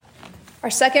Our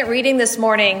second reading this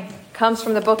morning comes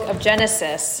from the book of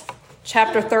Genesis,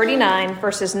 chapter 39,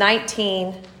 verses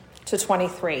 19 to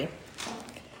 23.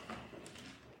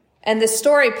 And this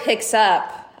story picks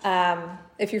up,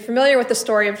 if you're familiar with the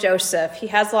story of Joseph, he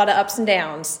has a lot of ups and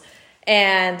downs.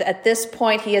 And at this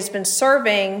point, he has been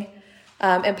serving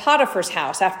in Potiphar's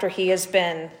house after he has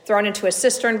been thrown into a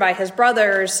cistern by his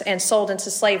brothers and sold into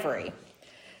slavery.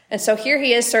 And so here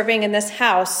he is serving in this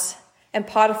house, and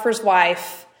Potiphar's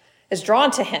wife is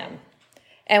drawn to him.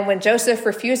 And when Joseph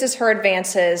refuses her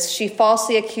advances, she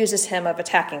falsely accuses him of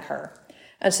attacking her.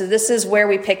 And so this is where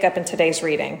we pick up in today's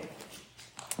reading.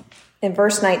 In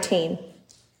verse 19,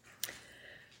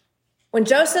 when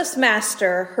Joseph's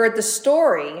master heard the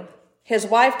story his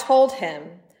wife told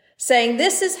him, saying,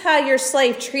 "This is how your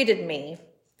slave treated me,"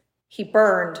 he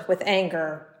burned with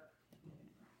anger.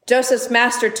 Joseph's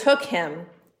master took him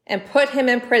and put him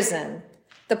in prison,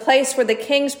 the place where the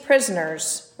king's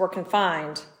prisoners were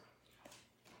confined.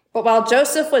 But while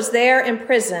Joseph was there in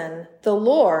prison, the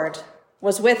Lord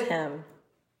was with him.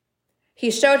 He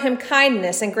showed him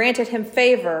kindness and granted him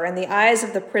favor in the eyes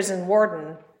of the prison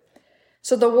warden.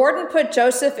 So the warden put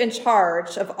Joseph in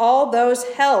charge of all those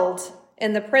held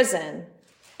in the prison,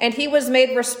 and he was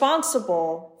made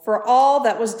responsible for all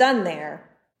that was done there.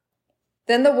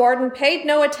 Then the warden paid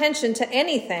no attention to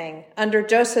anything under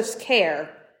Joseph's care,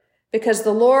 because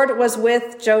the Lord was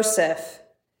with Joseph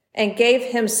and gave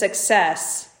him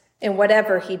success in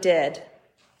whatever he did.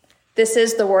 This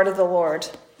is the word of the Lord.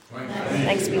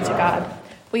 Thanks be to God.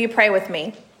 Will you pray with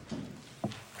me?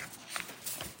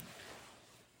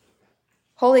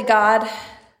 Holy God,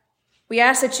 we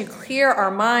ask that you clear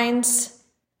our minds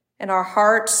and our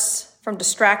hearts from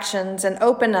distractions and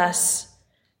open us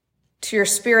to your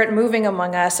Spirit moving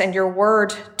among us and your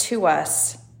word to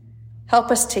us.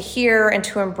 Help us to hear and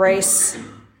to embrace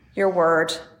your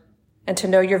word and to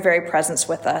know your very presence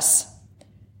with us.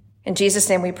 In Jesus'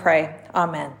 name we pray.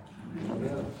 Amen.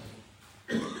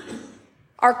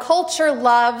 Our culture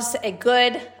loves a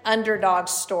good underdog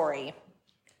story.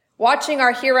 Watching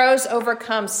our heroes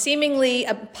overcome seemingly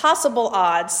impossible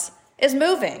odds is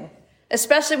moving,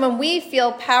 especially when we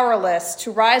feel powerless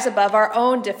to rise above our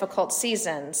own difficult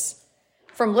seasons.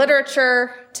 From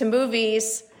literature to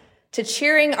movies to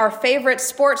cheering our favorite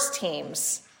sports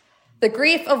teams, the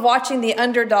grief of watching the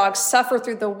underdogs suffer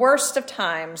through the worst of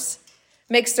times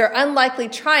makes their unlikely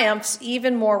triumphs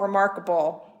even more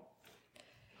remarkable.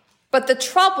 But the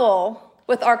trouble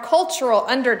with our cultural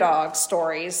underdog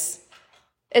stories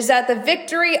is that the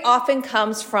victory often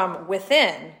comes from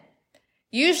within.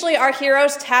 Usually our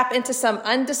heroes tap into some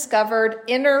undiscovered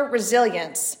inner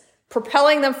resilience,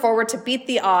 propelling them forward to beat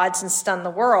the odds and stun the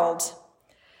world.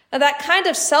 Now, that kind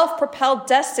of self-propelled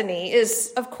destiny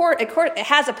is, of course, it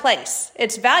has a place.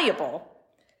 It's valuable.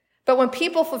 But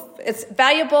it's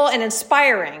valuable and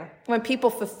inspiring when people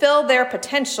fulfill their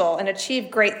potential and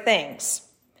achieve great things.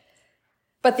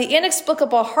 But the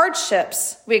inexplicable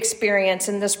hardships we experience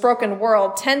in this broken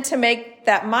world tend to make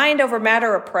that mind over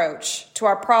matter approach to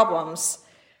our problems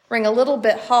ring a little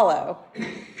bit hollow.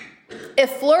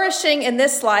 If flourishing in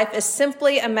this life is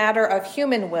simply a matter of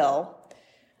human will,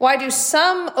 why do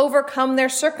some overcome their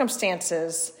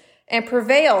circumstances and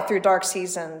prevail through dark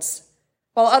seasons,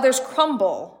 while others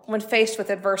crumble when faced with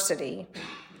adversity?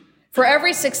 For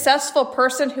every successful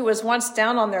person who was once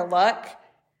down on their luck,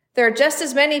 there are just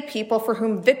as many people for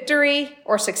whom victory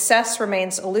or success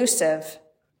remains elusive.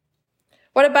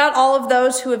 What about all of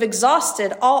those who have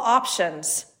exhausted all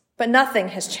options, but nothing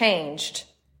has changed?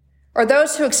 Or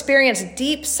those who experience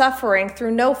deep suffering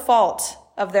through no fault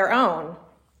of their own?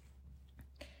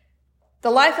 The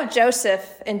life of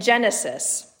Joseph in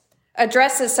Genesis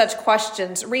addresses such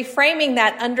questions, reframing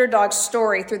that underdog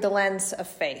story through the lens of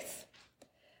faith.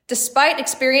 Despite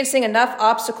experiencing enough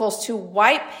obstacles to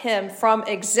wipe him from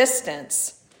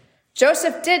existence,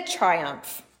 Joseph did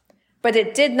triumph, but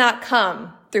it did not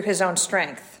come through his own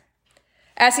strength.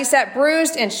 As he sat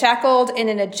bruised and shackled in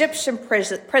an Egyptian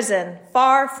prison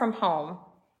far from home,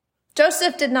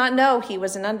 Joseph did not know he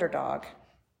was an underdog.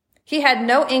 He had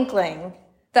no inkling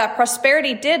that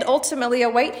prosperity did ultimately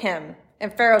await him in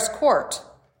Pharaoh's court.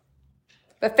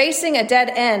 But facing a dead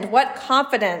end, what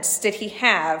confidence did he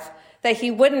have that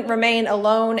he wouldn't remain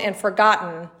alone and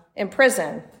forgotten in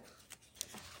prison?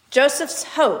 Joseph's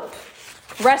hope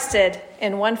rested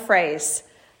in one phrase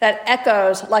that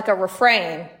echoes like a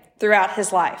refrain throughout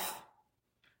his life.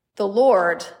 The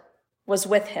Lord was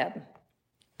with him.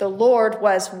 The Lord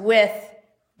was with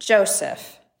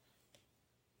Joseph.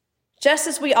 Just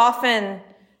as we often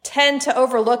tend to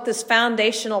overlook this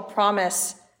foundational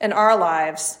promise in our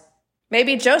lives,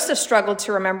 maybe Joseph struggled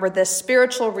to remember this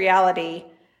spiritual reality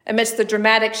amidst the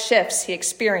dramatic shifts he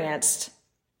experienced.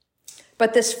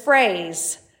 But this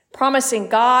phrase, promising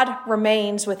God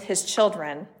remains with his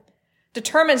children,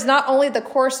 determines not only the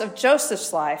course of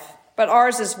Joseph's life, but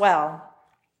ours as well.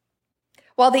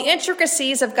 While the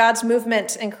intricacies of God's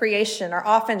movement in creation are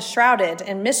often shrouded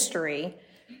in mystery,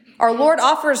 our Lord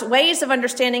offers ways of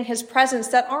understanding his presence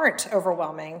that aren't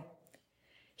overwhelming.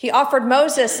 He offered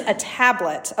Moses a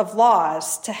tablet of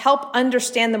laws to help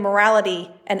understand the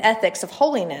morality and ethics of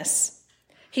holiness.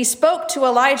 He spoke to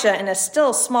Elijah in a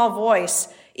still small voice,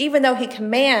 even though he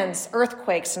commands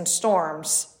earthquakes and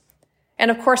storms. And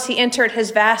of course, he entered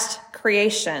his vast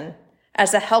creation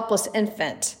as a helpless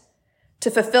infant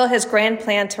to fulfill his grand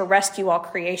plan to rescue all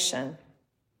creation.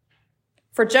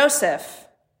 For Joseph,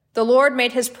 the Lord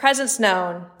made his presence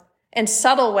known in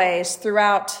subtle ways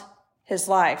throughout his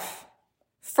life.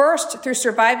 First, through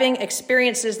surviving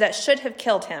experiences that should have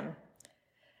killed him,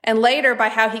 and later by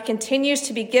how he continues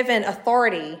to be given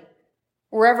authority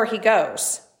wherever he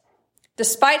goes.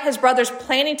 Despite his brothers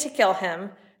planning to kill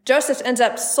him, Joseph ends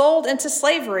up sold into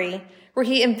slavery, where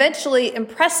he eventually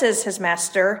impresses his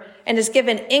master and is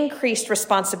given increased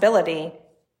responsibility.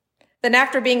 Then,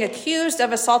 after being accused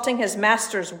of assaulting his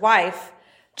master's wife,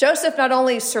 Joseph not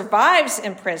only survives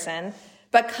in prison,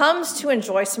 but comes to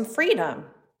enjoy some freedom.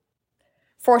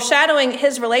 Foreshadowing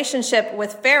his relationship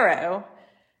with Pharaoh,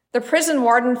 the prison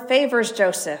warden favors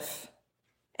Joseph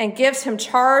and gives him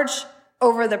charge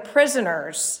over the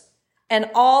prisoners and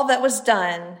all that was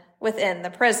done within the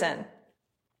prison.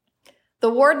 The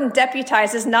warden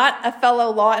deputizes not a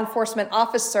fellow law enforcement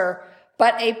officer,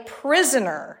 but a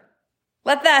prisoner.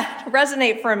 Let that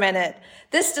resonate for a minute.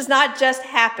 This does not just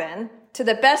happen. To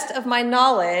the best of my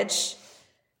knowledge,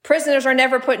 prisoners are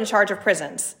never put in charge of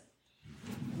prisons.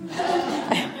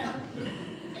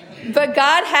 But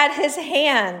God had his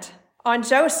hand on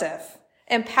Joseph,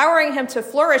 empowering him to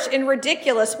flourish in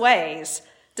ridiculous ways,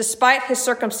 despite his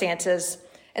circumstances.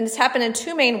 And this happened in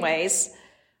two main ways.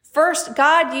 First,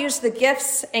 God used the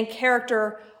gifts and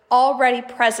character already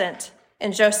present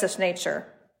in Joseph's nature.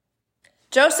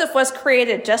 Joseph was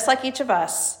created just like each of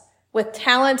us, with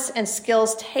talents and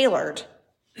skills tailored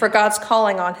for God's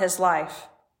calling on his life.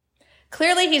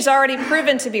 Clearly, he's already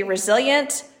proven to be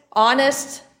resilient,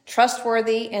 honest,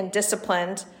 trustworthy, and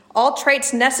disciplined, all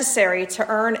traits necessary to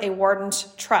earn a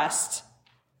warden's trust.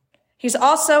 He's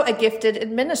also a gifted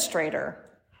administrator,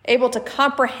 able to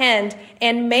comprehend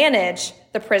and manage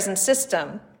the prison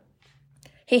system.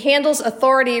 He handles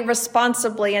authority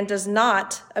responsibly and does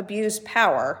not abuse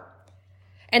power.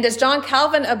 And as John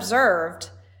Calvin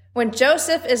observed, when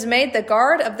Joseph is made the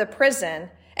guard of the prison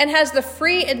and has the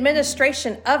free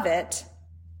administration of it,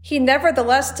 he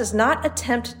nevertheless does not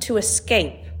attempt to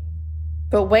escape,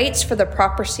 but waits for the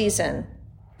proper season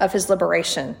of his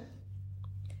liberation.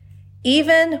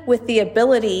 Even with the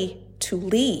ability to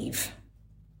leave,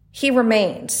 he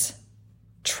remains,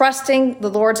 trusting the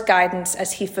Lord's guidance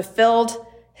as he fulfilled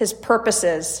his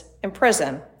purposes in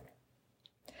prison.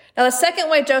 Now, the second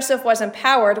way Joseph was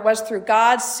empowered was through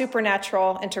God's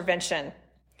supernatural intervention.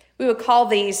 We would call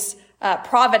these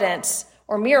providence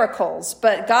or miracles,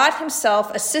 but God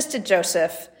himself assisted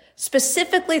Joseph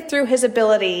specifically through his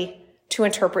ability to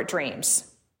interpret dreams.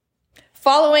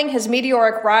 Following his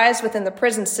meteoric rise within the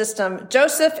prison system,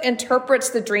 Joseph interprets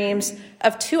the dreams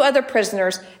of two other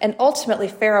prisoners and ultimately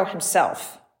Pharaoh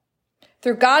himself.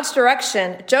 Through God's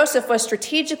direction, Joseph was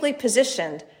strategically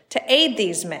positioned to aid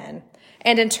these men,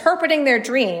 and interpreting their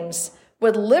dreams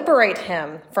would liberate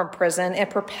him from prison and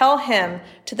propel him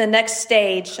to the next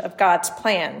stage of God's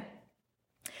plan.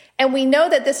 And we know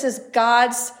that this is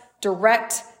God's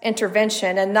direct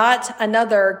intervention and not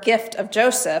another gift of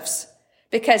Joseph's,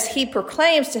 because he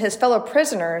proclaims to his fellow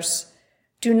prisoners,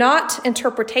 do not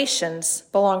interpretations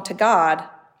belong to God?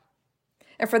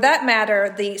 And for that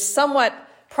matter, the somewhat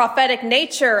prophetic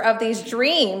nature of these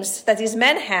dreams that these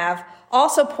men have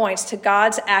also points to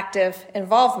God's active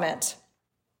involvement.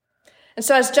 And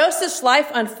so as Joseph's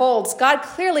life unfolds, God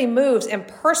clearly moves in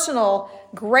personal,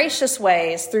 gracious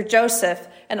ways through Joseph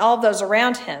and all those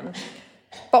around him.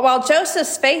 But while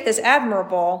Joseph's faith is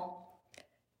admirable,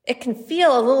 it can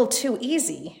feel a little too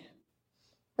easy.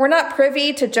 We're not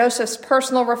privy to Joseph's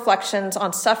personal reflections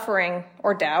on suffering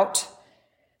or doubt.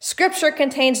 Scripture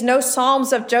contains no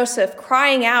psalms of Joseph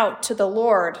crying out to the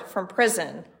Lord from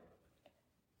prison.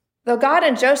 Though God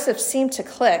and Joseph seemed to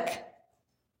click,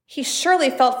 he surely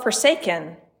felt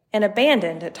forsaken and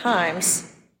abandoned at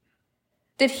times.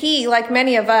 Did he, like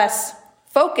many of us,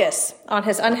 focus on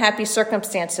his unhappy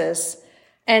circumstances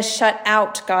and shut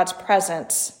out God's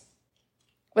presence?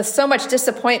 With so much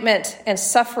disappointment and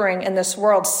suffering in this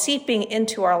world seeping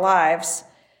into our lives,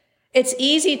 It's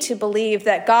easy to believe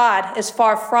that God is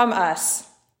far from us,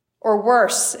 or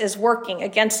worse, is working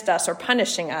against us or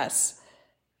punishing us.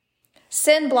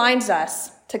 Sin blinds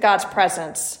us to God's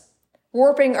presence,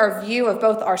 warping our view of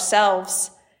both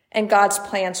ourselves and God's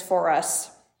plans for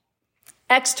us.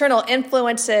 External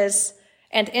influences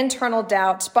and internal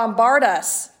doubts bombard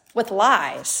us with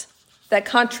lies that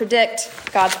contradict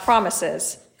God's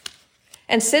promises.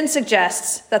 And sin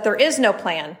suggests that there is no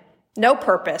plan, no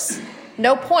purpose,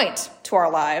 no point to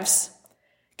our lives,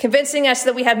 convincing us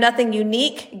that we have nothing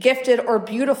unique, gifted, or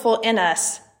beautiful in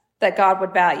us that God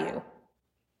would value.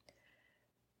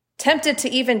 Tempted to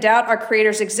even doubt our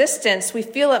Creator's existence, we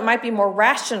feel it might be more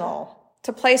rational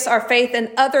to place our faith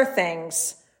in other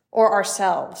things or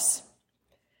ourselves.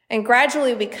 And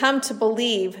gradually we come to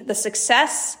believe the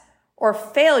success or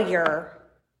failure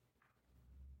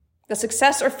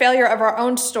of our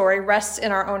own story rests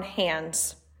in our own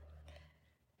hands.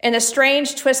 In a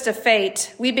strange twist of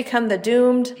fate, we become the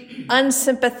doomed,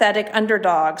 unsympathetic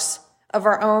underdogs of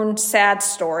our own sad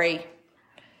story.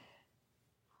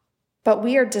 But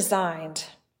we are designed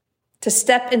to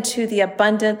step into the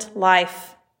abundant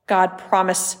life God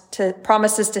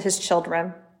promises to his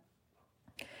children.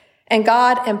 And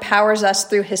God empowers us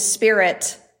through his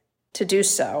Spirit to do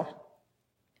so.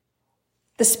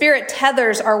 The Spirit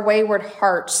tethers our wayward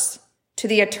hearts to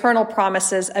the eternal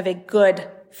promises of a good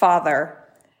Father,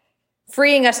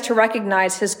 freeing us to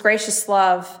recognize his gracious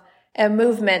love and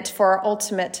movement for our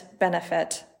ultimate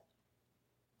benefit.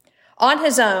 On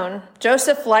his own,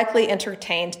 Joseph likely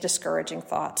entertained discouraging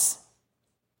thoughts.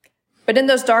 But in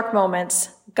those dark moments,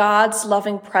 God's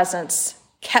loving presence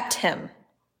kept him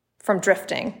from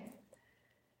drifting.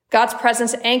 God's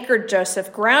presence anchored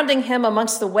Joseph, grounding him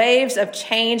amongst the waves of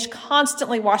change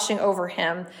constantly washing over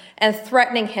him and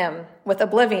threatening him with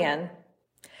oblivion.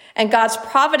 And God's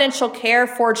providential care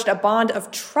forged a bond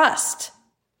of trust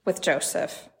with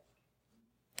Joseph.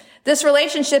 This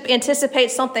relationship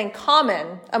anticipates something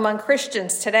common among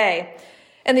Christians today.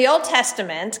 In the Old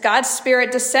Testament, God's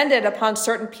Spirit descended upon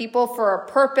certain people for a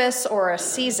purpose or a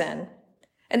season.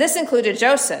 And this included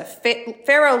Joseph.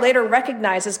 Pharaoh later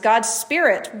recognizes God's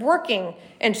Spirit working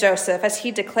in Joseph as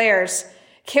he declares,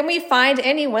 "Can we find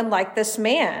anyone like this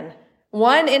man,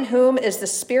 one in whom is the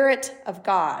Spirit of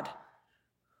God?"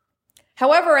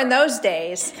 However, in those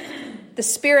days, the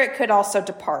Spirit could also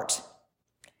depart.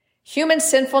 Human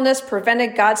sinfulness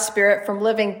prevented God's Spirit from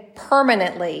living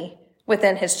permanently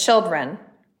within his children.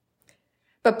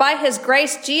 But by his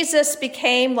grace, Jesus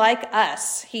became like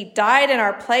us. He died in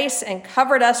our place and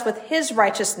covered us with his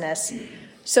righteousness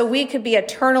so we could be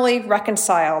eternally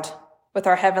reconciled with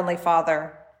our Heavenly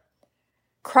Father.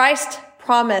 Christ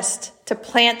promised to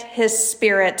plant his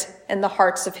Spirit in the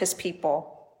hearts of his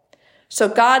people, so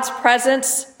God's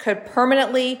presence could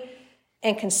permanently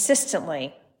and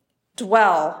consistently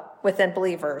dwell within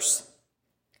believers.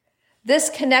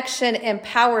 This connection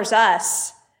empowers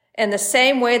us in the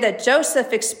same way that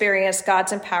Joseph experienced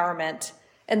God's empowerment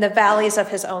in the valleys of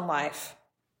his own life.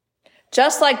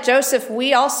 Just like Joseph,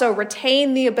 we also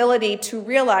retain the ability to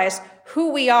realize who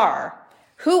we are,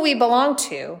 who we belong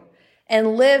to,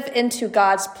 and live into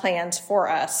God's plans for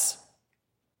us.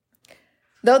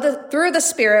 Through the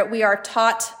Spirit, we are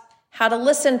taught how to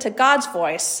listen to God's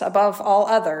voice above all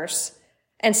others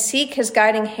and seek his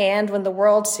guiding hand when the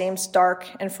world seems dark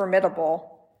and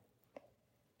formidable.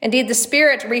 Indeed, the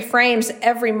Spirit reframes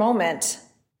every moment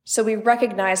so we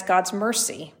recognize God's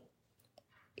mercy.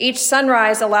 Each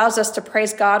sunrise allows us to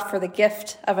praise God for the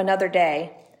gift of another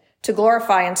day, to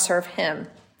glorify and serve him.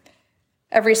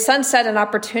 Every sunset an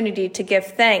opportunity to give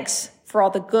thanks for all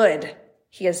the good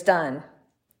he has done.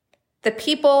 The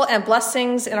people and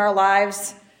blessings in our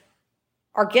lives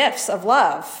are gifts of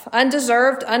love,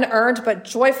 undeserved, unearned, but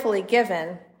joyfully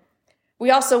given. We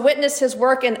also witness his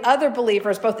work in other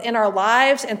believers, both in our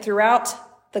lives and throughout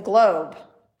the globe,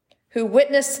 who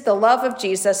witnessed the love of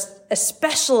Jesus,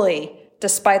 especially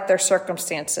despite their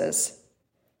circumstances.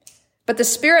 But the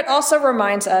Spirit also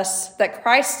reminds us that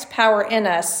Christ's power in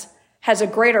us has a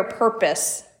greater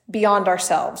purpose beyond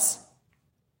ourselves.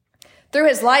 Through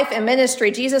his life and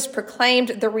ministry, Jesus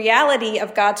proclaimed the reality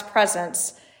of God's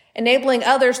presence, enabling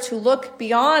others to look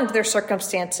beyond their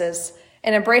circumstances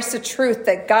and embrace the truth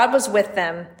that God was with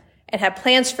them and had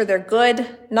plans for their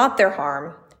good, not their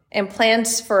harm, and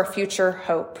plans for a future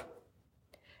hope.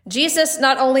 Jesus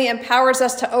not only empowers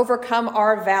us to overcome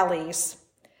our valleys,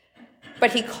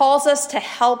 but he calls us to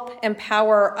help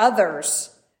empower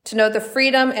others to know the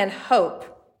freedom and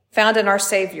hope found in our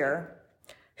Savior,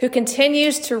 who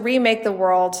continues to remake the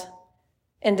world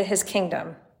into his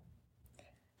kingdom.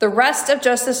 The rest of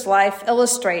Joseph's life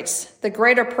illustrates the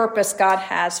greater purpose God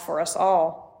has for us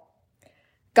all.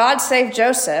 God saved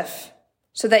Joseph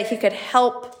so that he could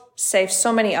help save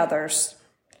so many others.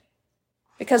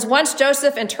 Because once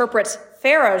Joseph interprets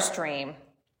Pharaoh's dream,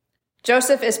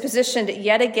 Joseph is positioned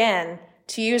yet again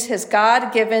to use his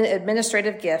God-given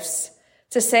administrative gifts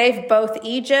to save both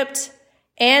Egypt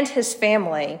and his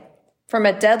family from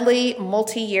a deadly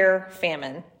multi-year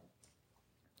famine.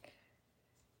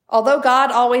 Although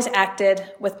God always acted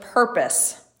with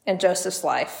purpose in Joseph's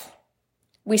life,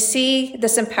 we see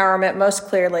this empowerment most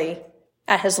clearly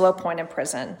at his low point in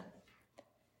prison.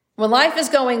 When life is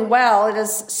going well, it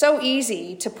is so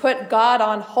easy to put God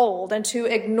on hold and to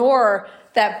ignore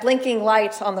that blinking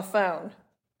light on the phone.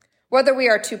 Whether we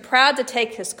are too proud to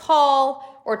take his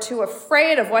call or too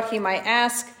afraid of what he might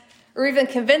ask, or even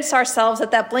convince ourselves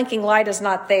that that blinking light is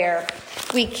not there,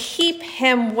 we keep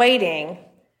him waiting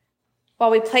while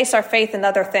we place our faith in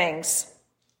other things.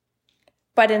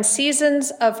 But in seasons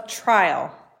of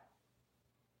trial,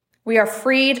 we are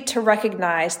freed to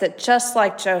recognize that just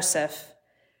like Joseph,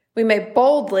 we may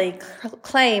boldly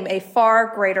claim a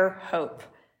far greater hope.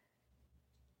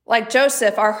 Like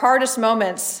Joseph, our hardest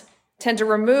moments tend to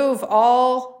remove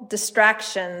all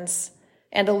distractions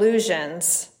and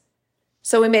illusions,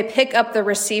 so we may pick up the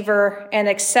receiver and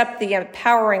accept the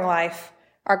empowering life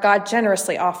our God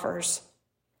generously offers.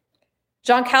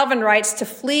 John Calvin writes, "To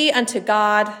flee unto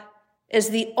God is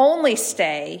the only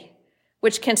stay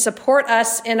which can support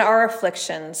us in our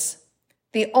afflictions,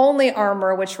 the only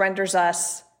armor which renders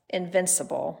us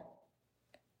invincible."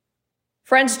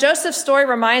 Friends, Joseph's story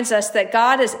reminds us that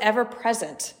God is ever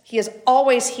present. He is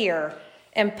always here,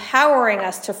 empowering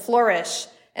us to flourish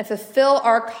and fulfill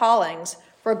our callings,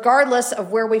 regardless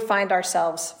of where we find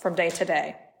ourselves from day to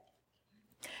day.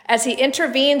 As he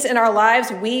intervenes in our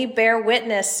lives, we bear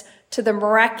witness to the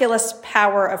miraculous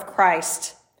power of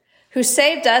Christ, who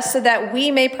saved us so that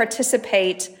we may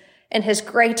participate in his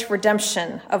great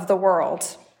redemption of the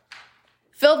world.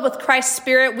 Filled with Christ's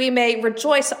Spirit, we may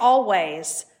rejoice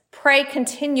always, pray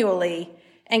continually,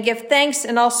 and give thanks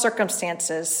in all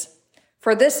circumstances,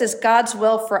 for this is God's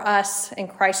will for us in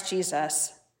Christ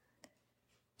Jesus.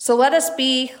 So let us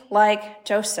be like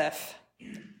Joseph,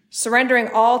 surrendering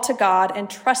all to God and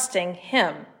trusting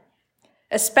him,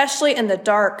 especially in the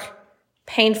dark,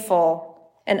 painful,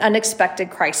 and unexpected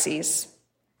crises.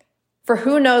 For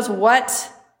who knows what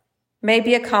may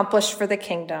be accomplished for the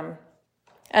kingdom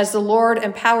as the Lord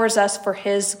empowers us for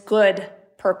his good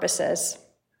purposes.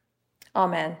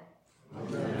 Amen.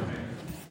 Amen.